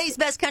Today's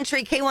Best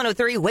Country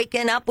K103,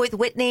 waking up with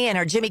Whitney and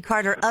our Jimmy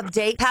Carter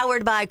update,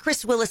 powered by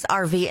Chris Willis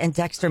RV in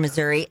Dexter,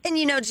 Missouri. And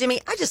you know,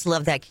 Jimmy, I just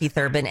love that Keith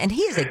Urban, and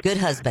he is a good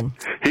husband.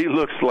 He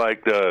looks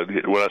like,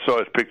 when I saw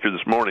his picture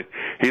this morning,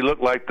 he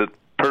looked like the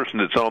person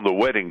that's on the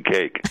wedding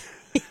cake.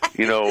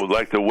 You know,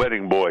 like the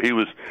wedding boy. He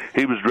was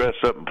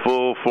dressed up in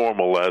full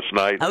formal last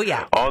night. Oh,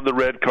 yeah. On the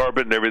red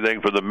carpet and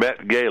everything for the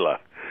Met Gala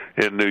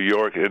in New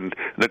York, and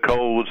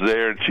Nicole was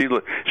there, and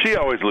she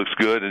always looks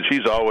good, and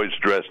she's always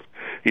dressed,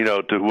 you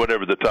know, to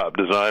whatever the top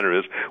designer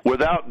is,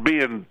 without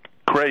being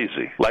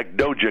crazy, like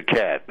Doja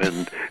Cat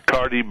and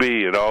Cardi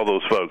B and all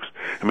those folks.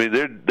 I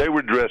mean, they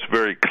were dressed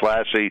very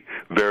classy,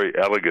 very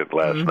elegant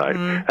last night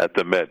at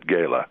the Met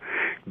Gala.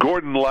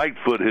 Gordon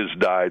Lightfoot has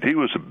died. He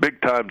was a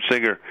big-time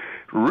singer.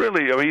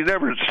 Really, I mean, he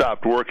never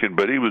stopped working,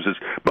 but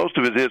most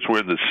of his hits were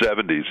in the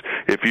 70s.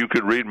 If You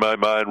Could Read My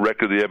Mind,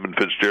 Wreck of the Edmund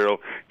Fitzgerald,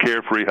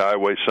 Carefree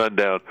Highway,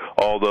 Sundown,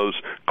 all those,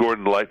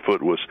 Gordon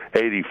Lightfoot was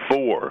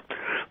 84.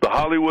 The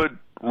Hollywood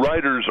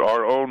writers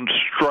are on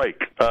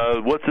strike.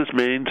 What this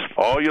means,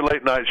 all your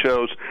late-night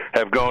shows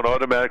have gone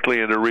automatically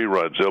into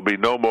reruns. There'll be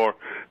no more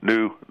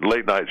new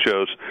late-night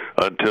shows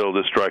until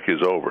this strike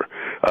is over.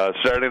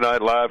 Saturday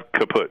Night Live,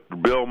 kaput.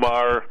 Bill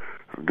Maher,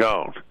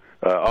 gone.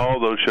 All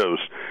those shows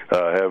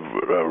have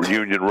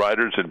union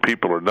writers, and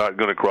people are not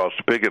going to cross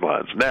the picket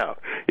lines. Now,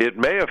 it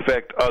may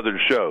affect other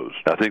shows.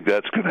 I think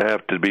that's going to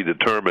have to be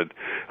determined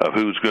of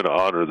who's going to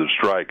honor the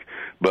strike.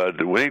 But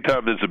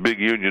anytime there's a big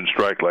union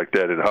strike like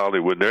that in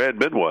Hollywood, there hadn't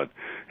been one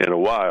in a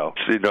while,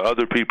 you know,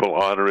 other people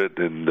honor it,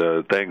 and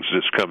things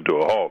just come to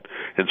a halt.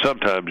 And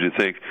sometimes you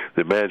think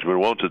the management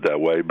wants it that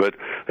way. But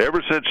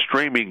ever since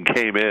streaming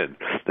came in,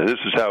 and this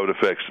is how it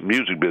affects the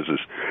music business,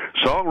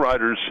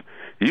 songwriters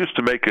used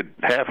to make a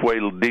halfway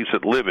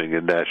decent living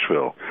in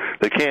Nashville.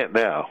 They can't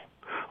now.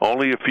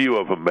 Only a few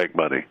of them make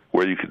money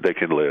where they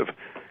can live.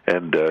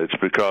 And it's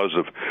because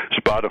of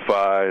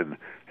Spotify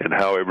and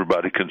how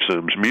everybody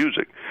consumes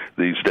music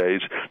these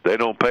days. They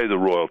don't pay the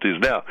royalties.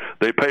 Now,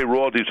 they pay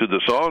royalties to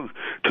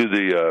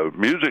the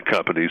music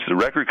companies, the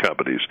record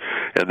companies,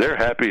 and they're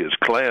happy as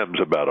clams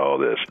about all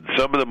this.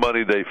 Some of the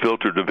money they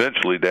filtered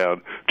eventually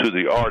down to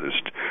the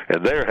artist,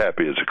 and they're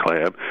happy as a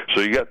clam.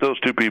 So you got those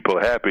two people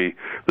happy.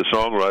 The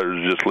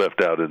songwriters are just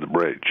left out in the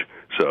bridge.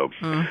 So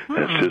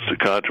that's just a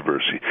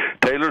controversy.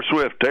 Taylor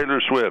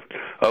Swift,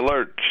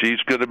 alert. She's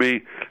going to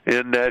be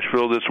in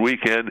Nashville this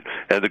weekend,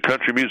 and the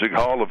Country Music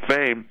Hall of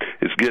Fame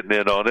is getting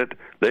in on it.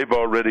 They've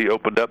already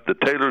opened up the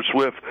Taylor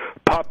Swift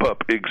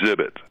pop-up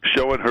exhibit,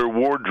 showing her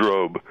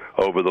wardrobe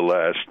over the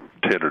last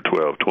 10 or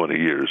 12, 20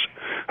 years,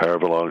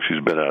 however long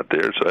she's been out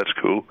there, so that's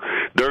cool.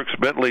 Dierks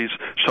Bentley's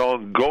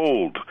song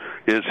Gold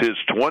is his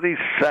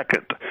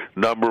 22nd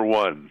number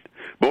one.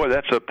 Boy,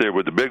 that's up there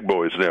with the big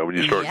boys now when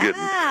you start getting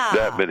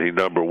that many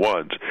number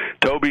ones.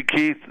 Toby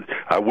Keith,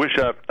 we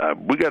got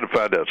to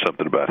find out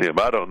something about him.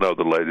 I don't know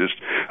the latest.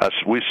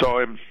 We saw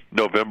him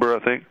November,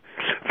 I think,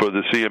 for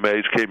the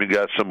CMAs, came and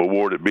got some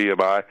award at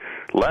BMI.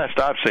 Last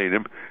I've seen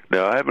him.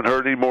 Now, I haven't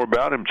heard any more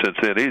about him since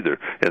then either,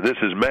 and this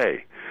is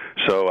May.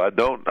 So I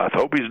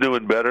hope he's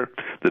doing better.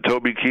 The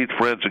Toby Keith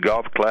Friends of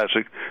Golf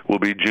Classic will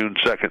be June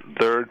 2nd and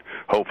 3rd.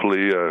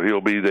 Hopefully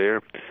he'll be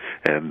there,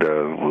 and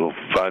we'll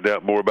find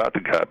out more about the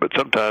guy. But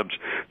sometimes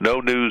no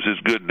news is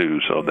good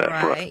news on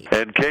that front.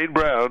 And Kane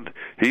Brown,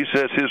 he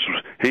says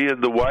he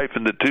and the wife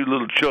and the two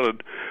little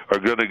children are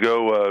going to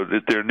go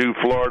at their new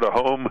Florida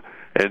home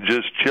and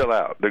just chill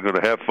out. They're going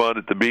to have fun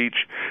at the beach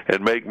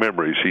and make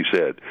memories, he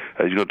said.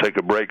 He's going to take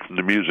a break from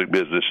the music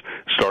business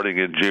starting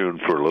in June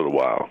for a little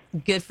while.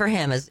 Good for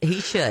him, as he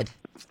should.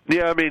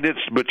 Yeah, I mean,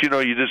 but you know,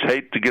 you just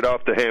hate to get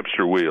off the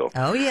hamster wheel.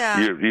 Oh,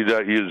 yeah.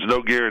 There's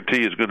no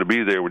guarantee it's going to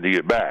be there when you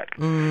get back.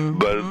 Mm-hmm.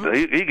 But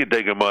he can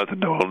take a month and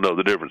no one will know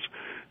the difference.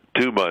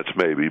 2 months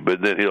maybe,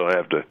 but then he'll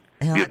have to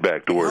get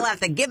back to work. He'll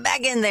have to get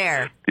back in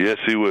there. Yes,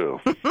 he will.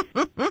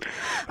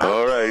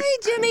 All right. Hey,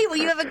 Jimmy. Well,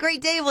 you have a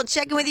great day. We'll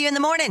check in with you in the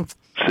morning.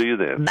 See you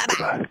then. Bye-bye.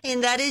 Bye-bye.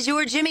 And that is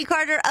your Jimmy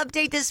Carter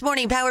update this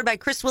morning, powered by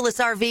Chris Willis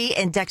RV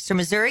in Dexter,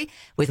 Missouri,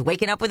 with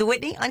Waking Up with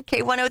Whitney on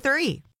K103.